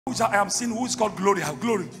which I am seeing who is called Gloria.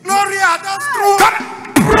 Gloria, that's true.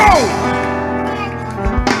 Bro!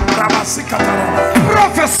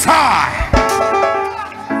 Prophesy.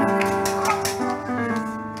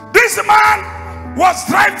 This man was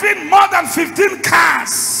driving more than 15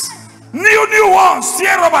 cars, new ones,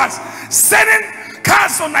 tier robbers, selling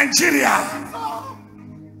cars to Nigeria.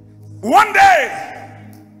 One day,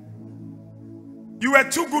 you were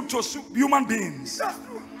too good to human beings,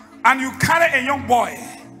 and you carry a young boy.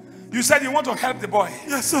 You said you want to help the boy.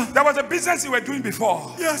 Yes, sir. There was a business you were doing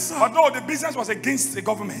before. Yes, sir. But no, the business was against the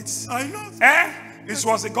government. I know. It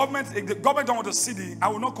was the government. If the government don't want to see the, I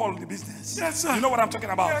will not call the business. Yes, sir. You know what I'm talking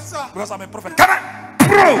about? Yes, sir. Because I'm a prophet. Can I?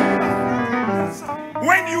 Bro! Yes, sir.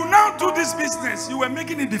 When you now do this business, you were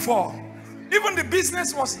making it before. Even the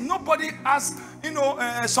business was, nobody has,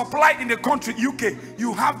 supply in the country, UK.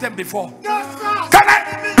 You have them before. Yes, sir. Can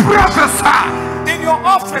I? Prophesy. In your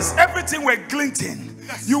office, everything were glinting.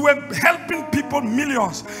 Yes. You were helping people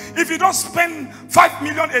millions. If you don't spend 5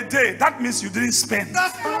 million a day, that means you didn't spend.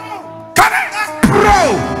 That's true. Can I?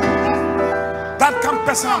 Bro! That kind of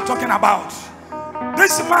person I'm talking about.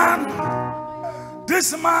 This man,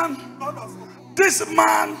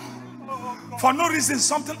 for no reason,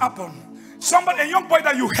 something happened. Somebody, a young boy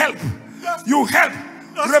that you help,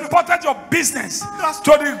 reported your business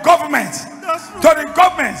to the government,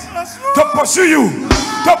 to pursue you,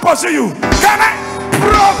 Can I?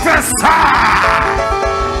 Prophesy.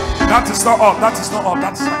 That is not all. I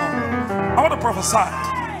want to prophesy.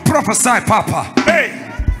 Prophesy, Papa. Hey,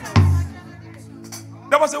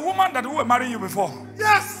 there was a woman that who were marrying you before.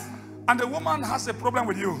 Yes. And the woman has a problem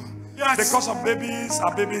with you. Yes. Because of babies.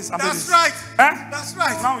 That's right. That's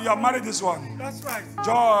right. Now you are married this one. That's right.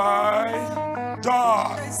 Joy.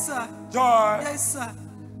 Yes, sir. Joy. Yes, sir.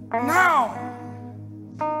 Now,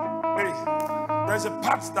 hey, there's a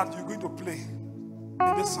part that you're going to play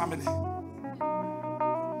in this family.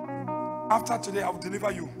 After today, I will deliver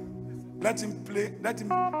you. Let him play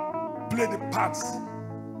the part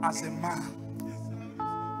as a man.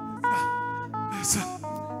 Yes, sir.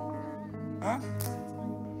 Huh?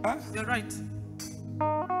 You're right.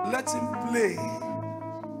 Let him play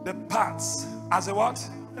the parts as a what?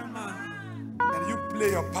 And you play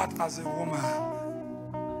your part as a woman.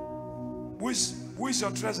 Who is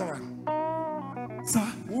your treasurer? Sir?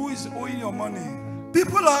 Who is owing your money?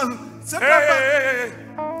 People are... Hey.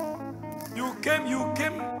 You came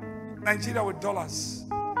Nigeria with dollars.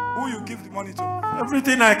 Who you give the money to?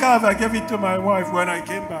 Everything I have, I gave it to my wife when I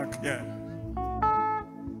came back. Yeah.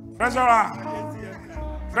 Treasurer.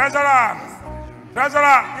 Yes,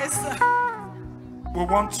 sir. We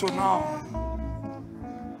want to now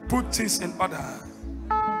put things in order.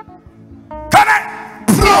 Can I?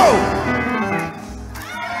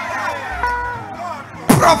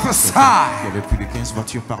 Prophesy. Il y avait plus de 15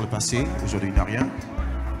 voitures par le passé. Aujourd'hui, il n'y a rien.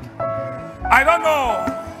 I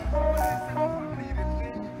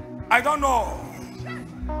don't know.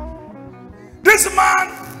 This man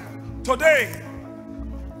today,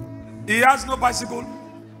 he has no bicycle,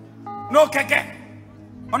 no keke.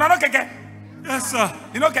 Oh, no keke. Yes, sir.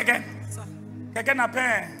 You know keke? Yes, sir. Keke na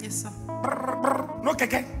pen. Yes, sir. No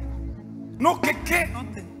keke. No keke.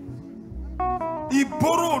 Nothing. He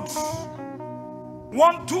borrowed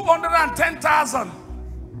 210,000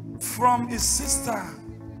 from his sister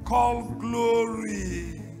called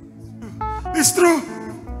Glory. It's true.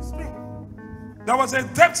 There was a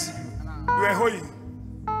debt you were owing.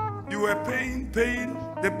 You were paying.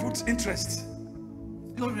 They put interest.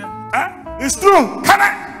 Gloria. It's true. Can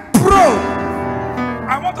I? Bro.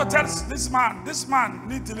 I want to tell this man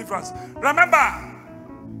needs deliverance. Remember,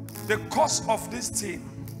 the cause of this thing.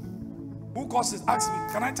 Who caused it? Ask me.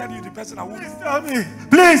 Can I tell you the person I will? Please tell me.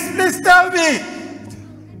 Please tell me.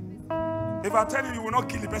 If I tell you, you will not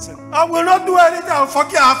kill the person. I will not do anything. I've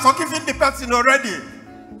forgiven the person already.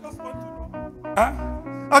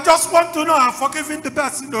 I just want to know I've forgiven the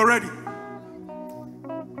person already.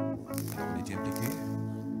 On était impliqués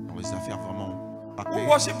dans les affaires vraiment pas Who claires.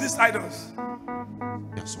 worship these idols?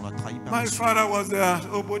 Personne n'a trahi par My father was a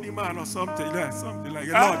Oboni man or something. Yeah, something like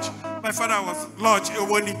a lodge. My father was lodge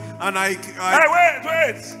Oboni, and I Hey,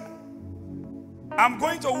 wait. I'm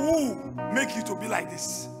going to make you to be like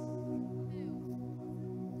this.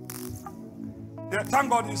 Yeah, thank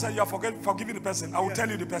God you said you are forgiving the person. I will tell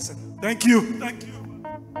you the person. Thank you.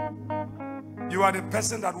 You are the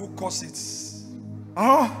person that will cause it.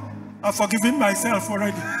 Oh, I've forgiven myself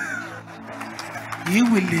already. He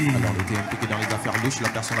will leave. Alors, on était impliqués dans les affaires louches. La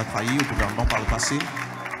personne a trahi au gouvernement par le passé.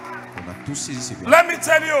 On a tous saisi ses biens. Let me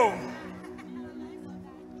tell you.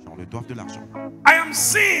 On le doit de l'argent. I am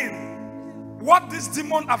seeing what this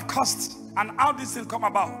demon have cost. and how this thing come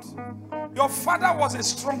about. Your father was a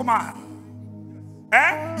strong man.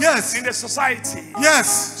 Eh? Yes. In the society. Yes.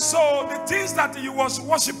 So the things that you was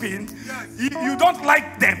worshiping, you don't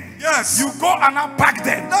like them. Yes. You go and now pack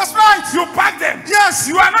them. That's right. You pack them. Yes.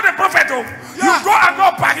 You are not a prophet. Oh. Yeah. You go and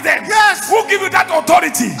go pack them. Yes. Who give you that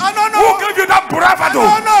authority? I don't know. Who give you that bravado? I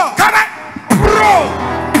don't know. Can I?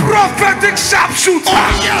 Prophetic sharpshooter.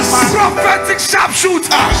 Oh, yes. Prophetic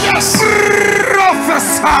sharpshooter. Oh, yes.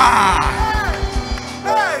 Prophesy.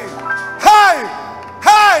 Hey. Hey.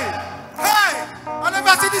 Hey. Hey. I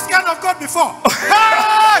never seen this kind of God before.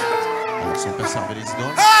 Hey. Son père servait les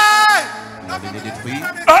idoles. Hey. Il avait les détruits.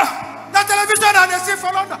 The television and the sea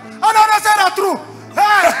for London. I don't say that true.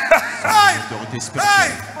 Hey. Hey. Autorité Hey.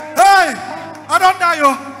 spirituelle. Hey. I don't die,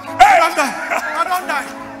 yo. I don't die. I don't die.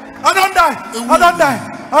 I don't die. I don't die.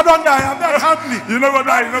 I don't die. I beg, help me. You not gonna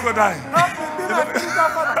die. You not gonna die. Help me. Be my spiritual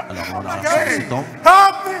father. Alors on a Hey. ce temps.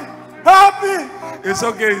 Help me. Help me. It's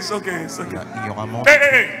okay. It's okay. It's okay. Il y aura un monde. Hey,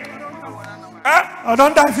 hey, hey. Huh? I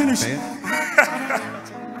don't die. Finish.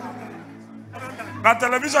 Now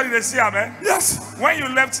television in the sea, man. Yes. When you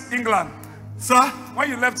left England, Sir, when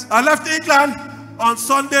you left, I left England on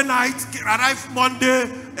Sunday night, arrived Monday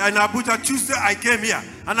in Abuja. Tuesday I came here,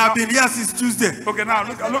 and I've been here since Tuesday. okay, now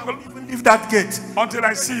look, Leave that gate. until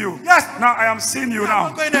I see you. Yes. Now I am seeing you I'm now.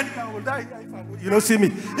 not going anywhere. I will die here if I know you don't see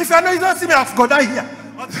me. If I know you don't see me, I've got to die here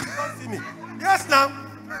until you don't see me. Yes, now.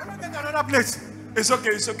 I'm going to another place. It's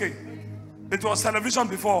okay. It's okay. It was television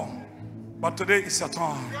before, but today it's your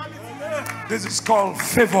turn. This is called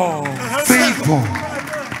favor. Favor.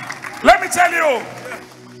 Let me tell you,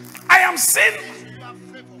 I am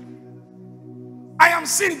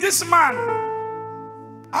seeing this man.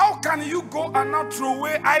 How can you go and not throw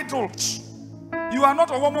away idols? You are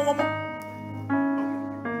not a woman.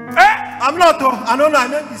 Eh? I'm not, though. I know I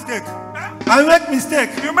make mistake. I make mistake.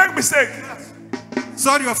 You make mistake.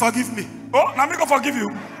 Sorry, or forgive me. Oh, now me go forgive you.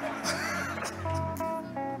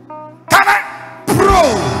 Can I?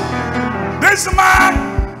 Bro, this man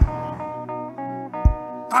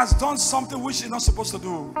has done something which he's not supposed to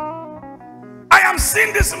do. I am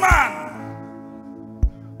seeing this man.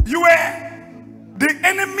 You were the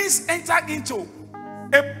enemies enter into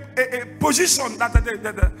a position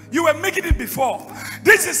that you were making it before.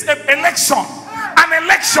 This is an election. An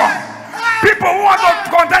election. People who want to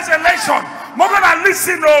contest election. More gonna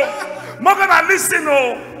listen, more gonna listen,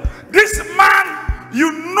 This man,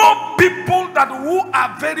 you know people that who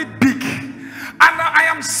are very big. And I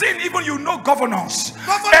am seeing even governors.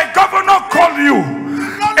 A governor called you.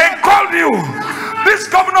 This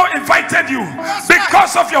governor invited you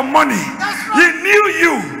because of your money. He knew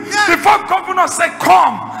you. Before governor said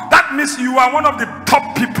come, that means you are one of the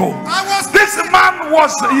top people. This man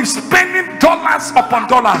was spending dollars upon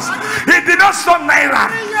dollars. He did not spend naira.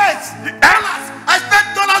 3 years. I spent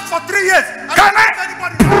dollars for 3 years. Can I?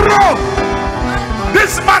 Bro,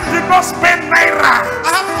 this man did not spend naira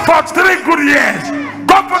for 3 good years.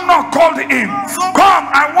 Governor called him. Come,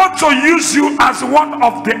 I want to use you as one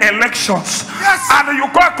of the elections. And you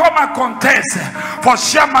go come and contest for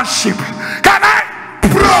chairmanship. Can I?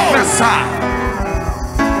 Prophesy.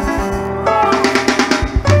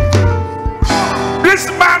 This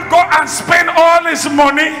man go and spend all his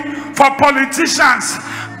money for politicians.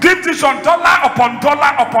 Did this on dollar upon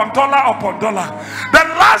dollar upon dollar upon dollar. The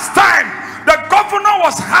last time the governor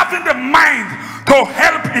was having the mind to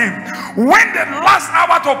help him, when the last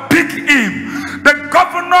hour to pick him, the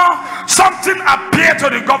governor, something appeared to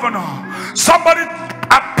the governor. Somebody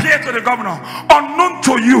appeared to the governor unknown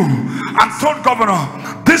to you and told governor,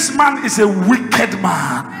 this man is a wicked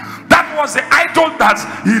man. That was the idol that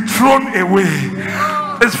he thrown away.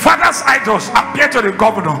 His father's idols appeared to the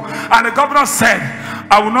governor, and the governor said,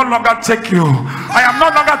 I will no longer take you. I am no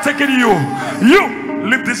longer taking you. You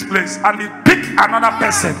leave this place. And he picked another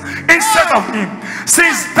person instead of him.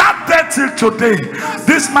 Since that day till today,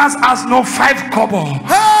 this man has no 5 kobo.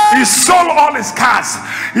 He sold all his cars.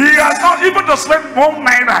 He has not even to spend 1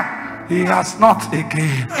 naira. He has not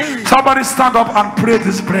again. Somebody stand up and pray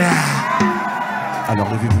this prayer. Alors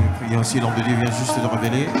levez-vous, priez ainsi, l'homme de Dieu vient juste de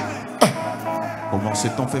révéler comment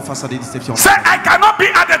cet homme fait face à des déceptions. Say, I cannot be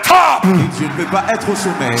at the top. Je ne peux pas être au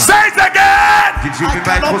sommet. Say it again. Je ne peux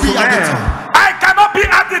pas être au sommet. I cannot be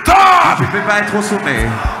at the top. Je ne peux pas être au sommet.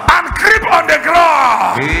 And creep on the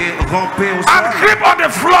ground. Et ramper au And sol. creep on the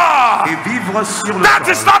floor. Et vivre sur le That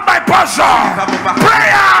sol. is not my portion.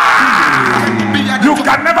 Prayer. You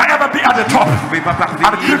can never ever be at the top. Vous ne pouvez pas And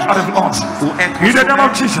creep parvenir on the floor. ou être au In the name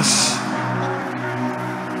of sommet Jesus.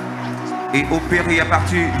 et opérer à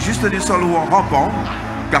partir juste du sol ou en rampant.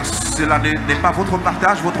 car cela n'est pas votre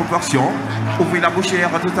partage, votre portion. Ouvrez la bouche et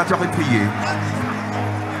adorateur et priez.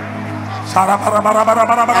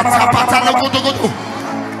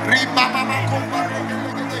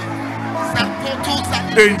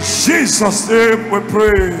 In Jesus' name we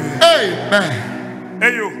pray. Amen.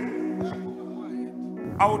 Hey you,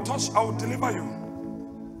 I will deliver you.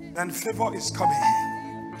 Then favor is coming.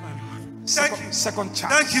 Thank you. Second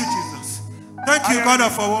chance. Thank you, Jesus. Thank you,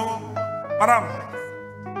 God, for Madam,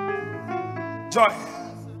 Joy,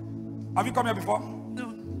 have you come here before? No.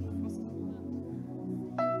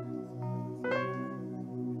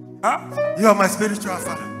 Huh? you are my spiritual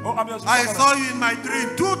father. Oh, I'm your I saw you in my dream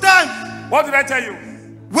 2 times. What did I tell you?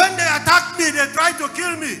 When they attacked me, they tried to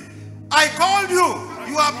kill me. I called you.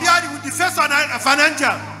 You appeared with the face of an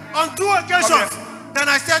angel on 2 occasions. Then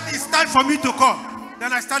I said, it's time for me to come.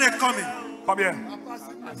 Then I started coming. Come here.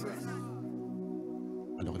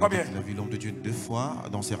 Alors Come here. il a vu l'homme de Dieu 2 fois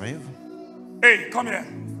dans ses rêves. Hey, come here.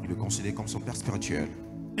 Il le considérait comme son père spirituel.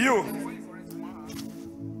 You,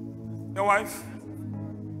 your wife,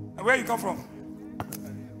 and where you come from?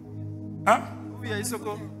 Huh?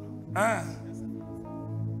 Huh?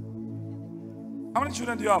 How many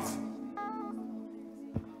children do you have?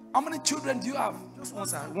 How many children do you have? Just one,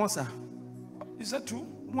 sir. One, sir. You said 2?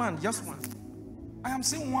 One, just one. I am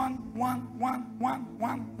seeing one.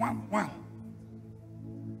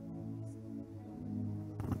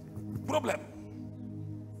 Problem.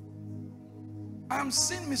 I am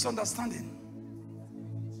seeing misunderstanding.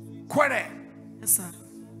 Query. Yes, sir.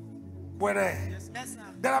 Query. Yes, sir.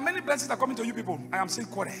 There are many blessings that are coming to you people. I am seeing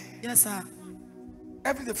query. Yes, sir.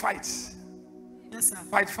 Every day fight. Yes, sir.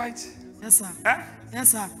 Fight. Yes, sir. Eh? Yes,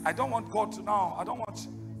 sir. I don't want God to now. I don't want.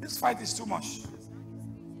 This fight is too much.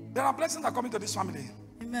 There are blessings that are coming to this family.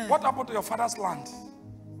 Amen. What happened to your father's land?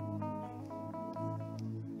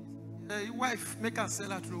 Your wife make and sell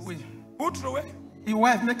her through away. Who threw away? Your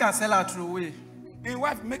wife make and sell her through away. His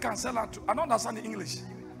wife make and sell her to. I don't understand the English.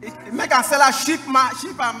 Make and sell her sheep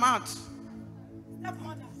and mount.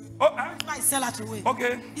 Stepmother. Oh, eh? I sell her to away.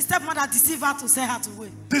 Okay. His stepmother deceived her to sell her to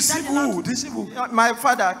away. Deceive who? Deceive who? My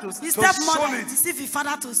father to His So stepmother solid. deceived his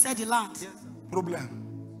father to sell the land. Problem.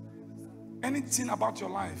 Anything about your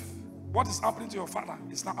life, what is happening to your father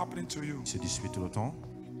is not happening to you. Il se dispute tout le temps.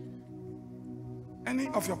 Any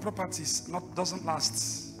of your properties doesn't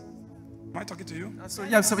last. Am I talking to you? So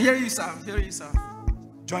yeah, so here you sir. Here you sir.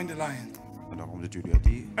 Join the line. Alors l'homme de Dieu lui a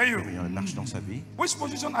dit, Hey, you. il y a une marche dans sa vie, Which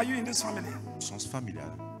position are you in this family? sens familial.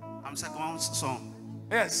 I'm second son.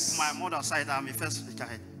 Yes. For my mother's side, I'm the first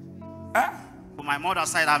child. Eh? For my mother's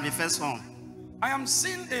side, I'm the first son. I am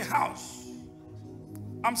seeing a house.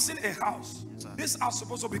 I'm seeing a house. Yes, sir. This house is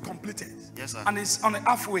supposed to be completed. Yes, sir. And it's on the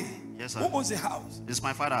halfway. Yes, sir. Who owns the house? This is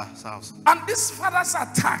my father's house. And this father's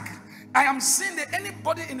attack, I am seeing that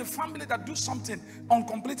anybody in the family that do something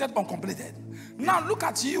uncompleted. Now look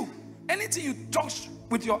at you. Anything you touch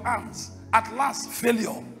with your hands, at last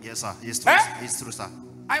failure. Yes, sir. It's true. Eh? It's true, sir.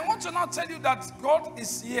 I want to now tell you that God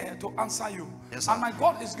is here to answer you. Yes, sir. And my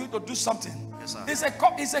God is going to do something. Yes, sir.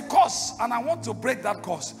 It's a curse, and I want to break that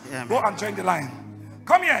curse. Yeah, Go man. and join the line.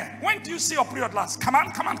 Come here. When do you see your period last? Come on.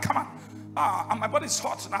 And my body is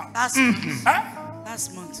hot now. Last month. Eh?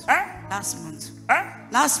 Last month. Eh? Last month. Eh?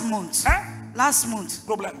 Last month. Eh? Last month.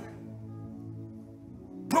 Problem.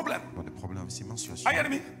 Dans des problèmes avec ses menstruations. Are you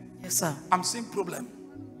hearing me? Yes, sir. I'm seeing problem.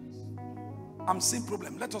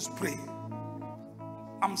 Let us pray.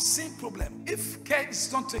 I'm seeing problem. If care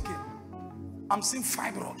is not taken, I'm seeing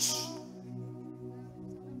fibroids.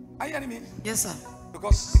 Are you hearing me? Yes, sir.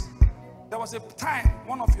 Because there was a time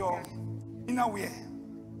one of your inner wear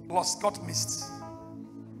got missed.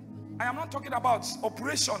 I am not talking about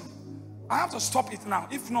operation. I have to stop it now.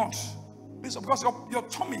 If not, please, because your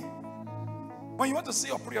tummy, when you want to see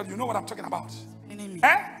your period, you know what I'm talking about. Enemy.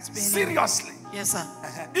 Seriously. Yes, sir.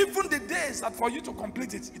 Even the days that for you to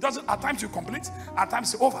complete it, it doesn't. At times you complete, at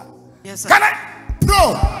times it's over. Yes, sir. Can I?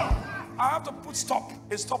 No. I have to put a stop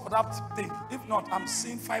to that thing. If not, I'm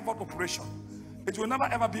seeing fibroid operation. It will never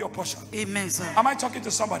ever be your portion. Amen, sir. Am I talking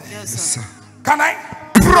to somebody? Yes, sir. Can I?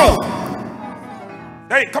 Bro.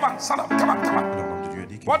 Hey, come on, stand up. Come on. Alors l'homme de Dieu a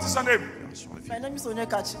dit qu'il What is your name? sur le fil. My name is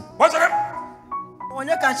Onyekachi. What's your name?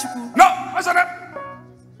 Onyekachiku. No. What's your name?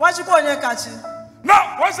 Wachiku Onyekachi. No.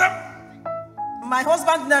 What's your name? My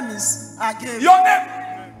husband's name is Agim. Your name?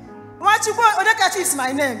 Wachiku Onyekachi is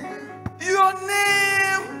my name. Your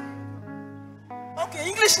name? Okay,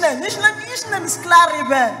 English name is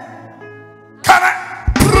Claribel. Can I?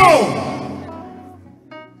 Bro.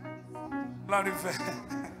 Claribel.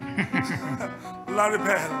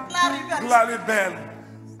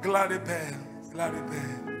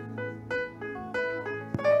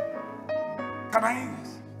 Can I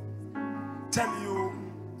tell you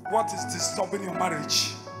what is disturbing your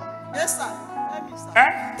marriage? Yes, sir. Tell me, sir.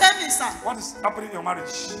 Eh? Tell me, sir. What is happening in your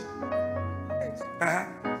marriage?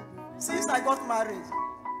 Since I got married,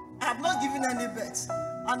 I have not given any birth.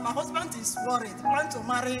 And my husband is worried, trying to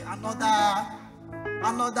marry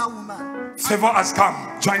another woman. Favor has come.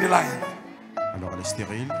 Join the line. Alors elle est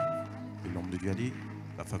stérile, et l'homme de Dieu a dit,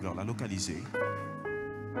 la faveur l'a localisée.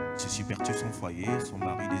 Ceci perturbe son foyer, son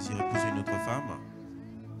mari désire épouser une autre femme.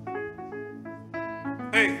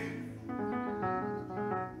 Hey,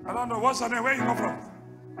 I don't know what's your name. Where you come from?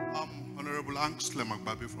 Honorable Angslem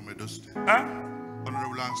Agbabi from Edo State. Huh?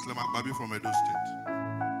 Honorable Angslem Agbabi from Edo State.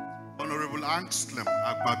 Honorable Angslem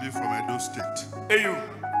Agbabi from Edo State. Hey, you.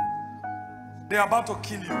 They are about to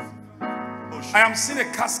kill you. Oh, sure. I am seeing a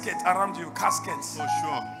casket around you. Casket. Oh,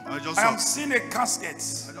 sure. I am seeing a casket. I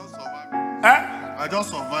just survived. Huh? I just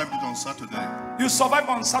survived it on Saturday. You survived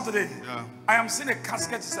on Saturday. Yeah. I am seeing a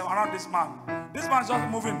casket around this man. This man is just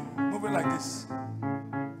moving like this.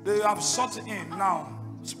 They have shot in now,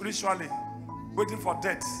 spiritually, waiting for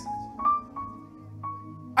death.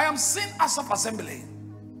 I am seeing Asaf Assembly.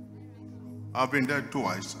 I've been there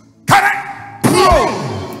twice. Correct.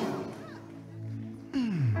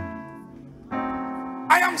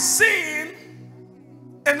 I am seeing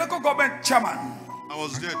a local government chairman. I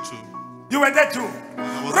was there too. You were there too.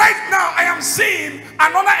 Right now, I am seeing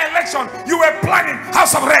another election. You were planning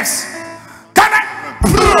House of Reps. Can I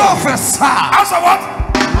prophesy? House of what?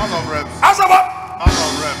 House of Reps. House of what? House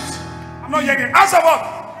of Reps. I'm not hearing. House of what?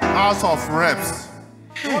 House of Reps.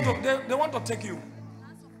 They want to take you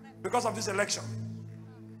because of this election.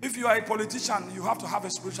 If you are a politician, you have to have a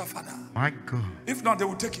spiritual father. My God. If not, they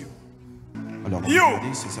will take you. Alors,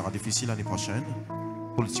 ce sera difficile l'année prochaine,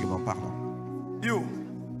 politiquement parlant.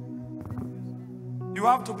 You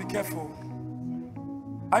have to be careful.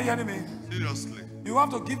 Are you hearing me? Seriously. You have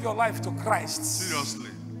to give your life to Christ. Seriously.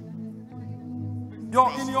 In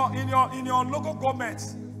your local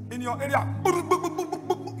government, in your area,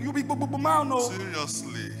 you be man. No.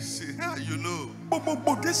 Seriously. See, you know.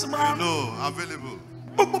 This man. You know, available.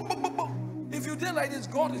 If you did like this,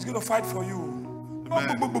 God is going to fight for you.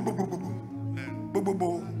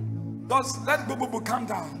 Just let calm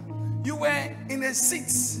down. You were in a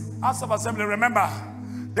seat, House of Assembly, remember?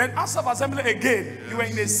 Then House of Assembly again, yes. You were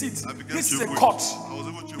in a seat. This is a court.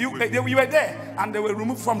 You were there, and they were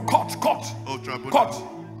removed from court. Court.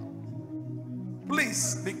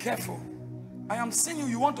 Please be careful. I am seeing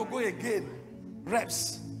you want to go again.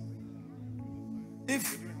 Reps.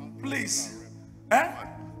 Please.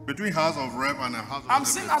 Between House of Rep and a House of I'm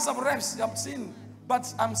seeing House of Reps.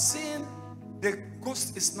 But I'm seeing the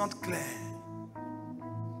coast is not clear.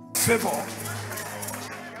 Favor.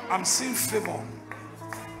 I'm seeing favor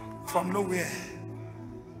from nowhere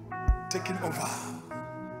taking over.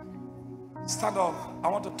 Stand up. I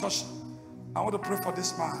want to pray for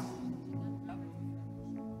this man.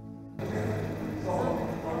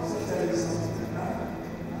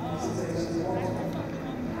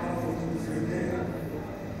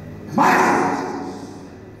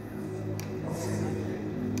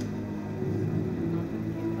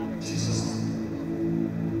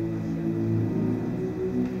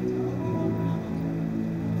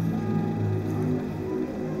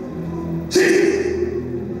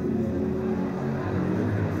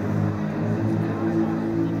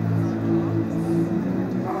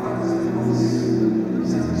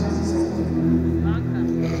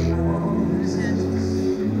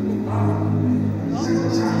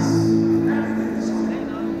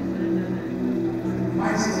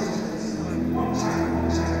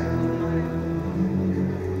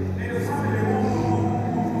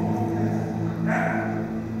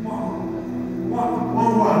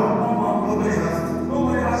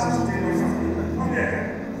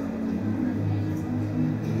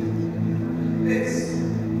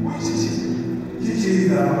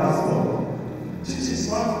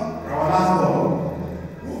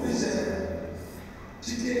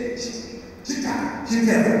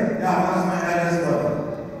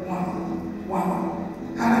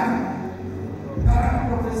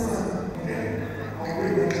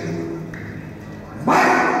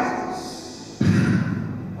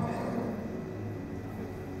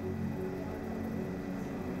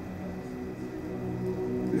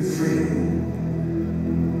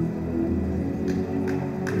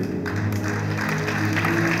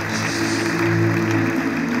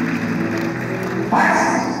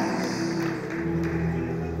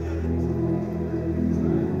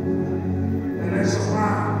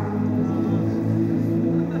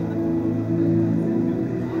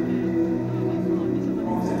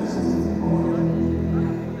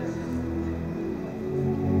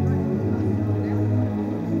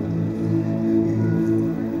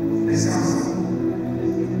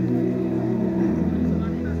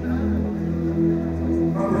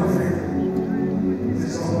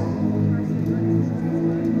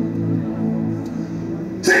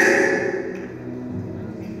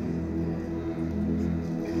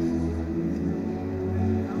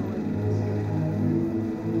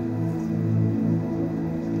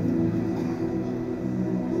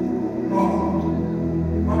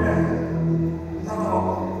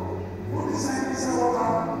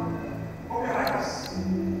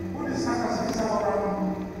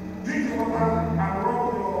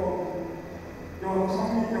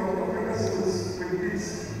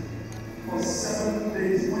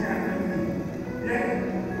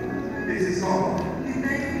 God.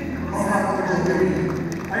 Come back with your baby.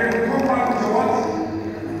 I will come back with your what?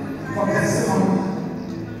 For testimony.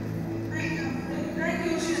 Thank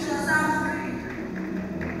you, Jesus.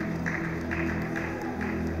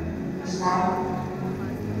 Smile.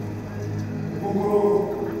 Ogoro.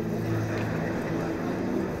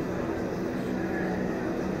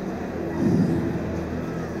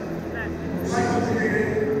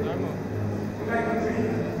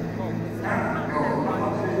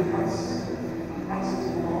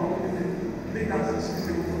 You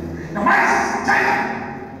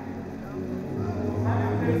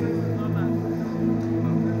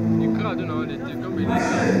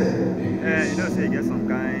know, say get some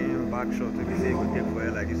kind back shot to be say go take for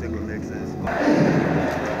you like this, it go make sense. This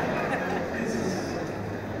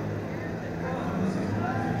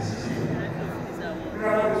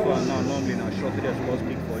one now normally now short they're supposed to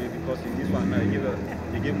speak for you because in this one now you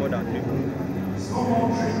give more than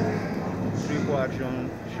triple action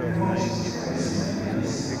shots now you give.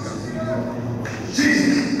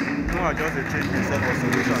 No, I just change myself for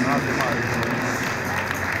solution. Now the man.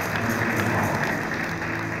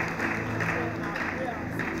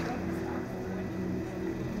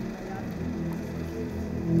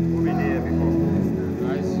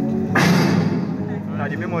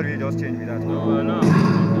 The memory just changed with that. No.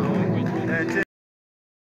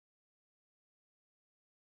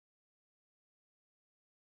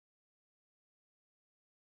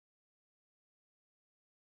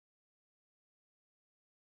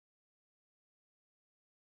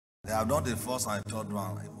 They have done the first and third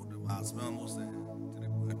one. I spent almost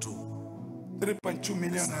 3.2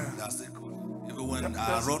 million. They are still calling. Even when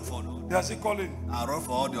I wrote for they are still calling. I wrote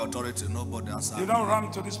for all the authority, nobody answered. You don't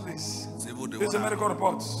run to this place. There's a medical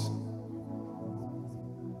report.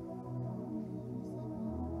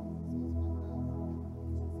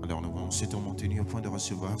 Alors nous s'étant maintenus au point de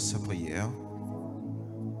recevoir sa prière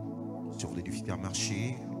sur les différents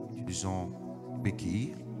marchés, utilisant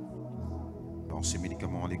béquilles. Dans ces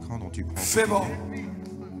médicaments à l'écran dont tu prends. Favor.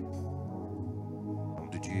 Nom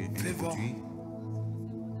de Dieu est produit.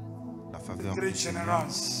 La faveur du Seigneur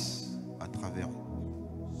à travers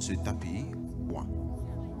ce tapis. Point.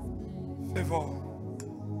 Favor.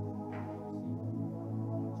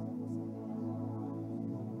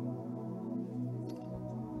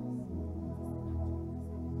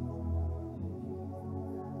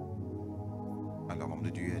 Alors l'homme de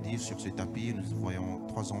Dieu a dit sur ce tapis nous voyons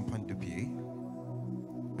 3 empreintes de pieds.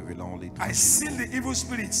 I see the evil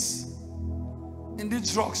spirits in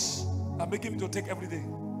these drugs that make him to take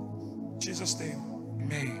everything. In Jesus' name.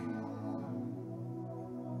 Amen.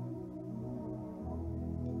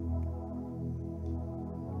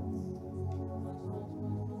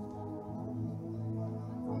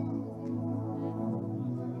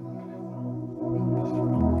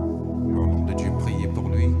 L'homme de Dieu priez pour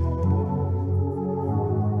lui.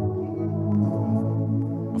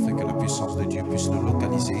 Afin que la puissance de Dieu puisse le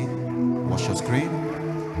localiser. Watch your screen.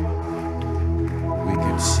 We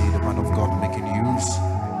can see the man of God making use.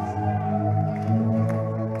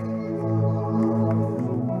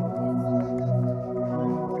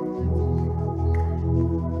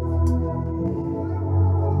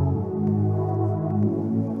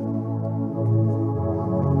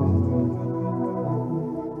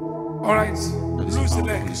 All right. Loose the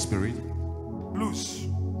leg. Holy Spirit. Loose.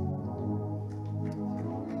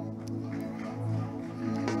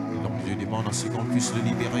 Je demande à ce qu'on puisse le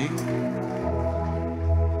libérer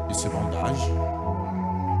de ce bandage.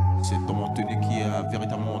 Cet homme tenu qui a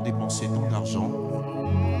véritablement dépensé tant d'argent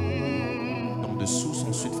dans dessous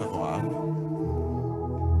son suite favorable.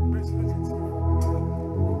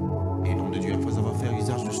 Et nom de Dieu, après avoir fait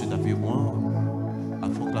usage de cet appui au moins, a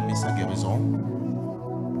proclamé sa guérison.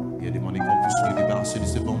 Il a demandé qu'on puisse le débarrasser de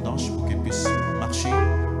ce bandage pour qu'il puisse marcher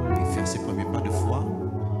et faire ses premiers pas de foi,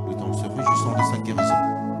 tout en se réjouissant de sa guérison.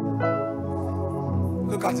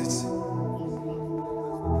 Look at it.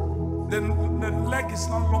 The leg is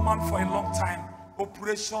not normal for a long time.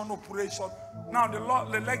 Operation. Now the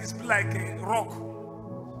leg is like a rock.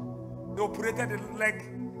 They operated the leg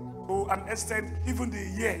to an extent, even the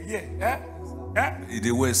ear.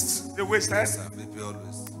 The waist. The waist, yes, maybe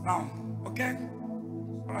always. Now, okay?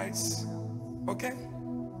 All right. Okay?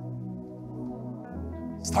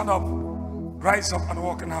 Stand up. Rise up and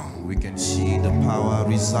walk now. We can see the power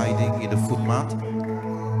residing in the foot mat.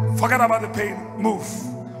 Forget about the pain. Move.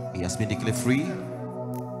 He has been declared free.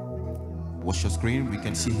 Watch your screen. We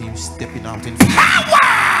can see him stepping out in power.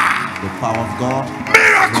 The power of God.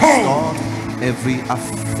 Miracle. Every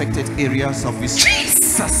affected areas of his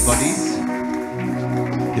body.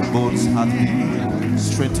 The bones have been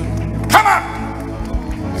strengthened. Come on.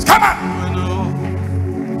 Come on.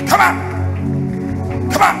 Come on.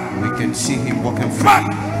 Come on. We can see him walking Come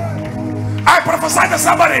freely. on. I prophesy to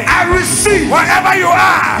somebody. I receive. Wherever you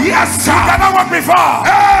are. Yes, sir. You cannot walk before.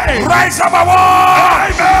 Hey. Rise up a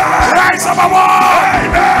wall. Rise up a wall.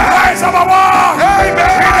 Rise up a wall. In the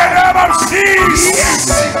name of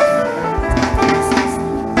Jesus.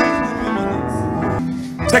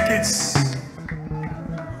 Take it.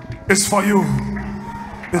 It's for you.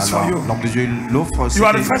 It's for you. L'homme de Dieu l'offre. You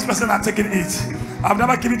are the first person that taking it. I've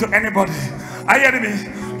never given it to anybody. Are you hearing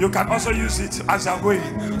me? You can also use it as you are going.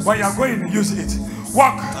 When you are going, use it.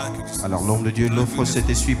 Walk. Alors l'homme de Dieu l'offre cet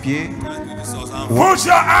essuie-pied. Put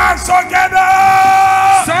your hands together.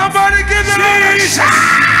 Somebody give the Lord a shout.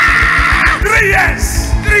 3 years.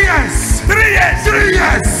 3 years. 3 years. 3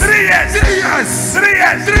 years. 3 years. 3 years. 3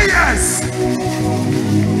 years. 3 years.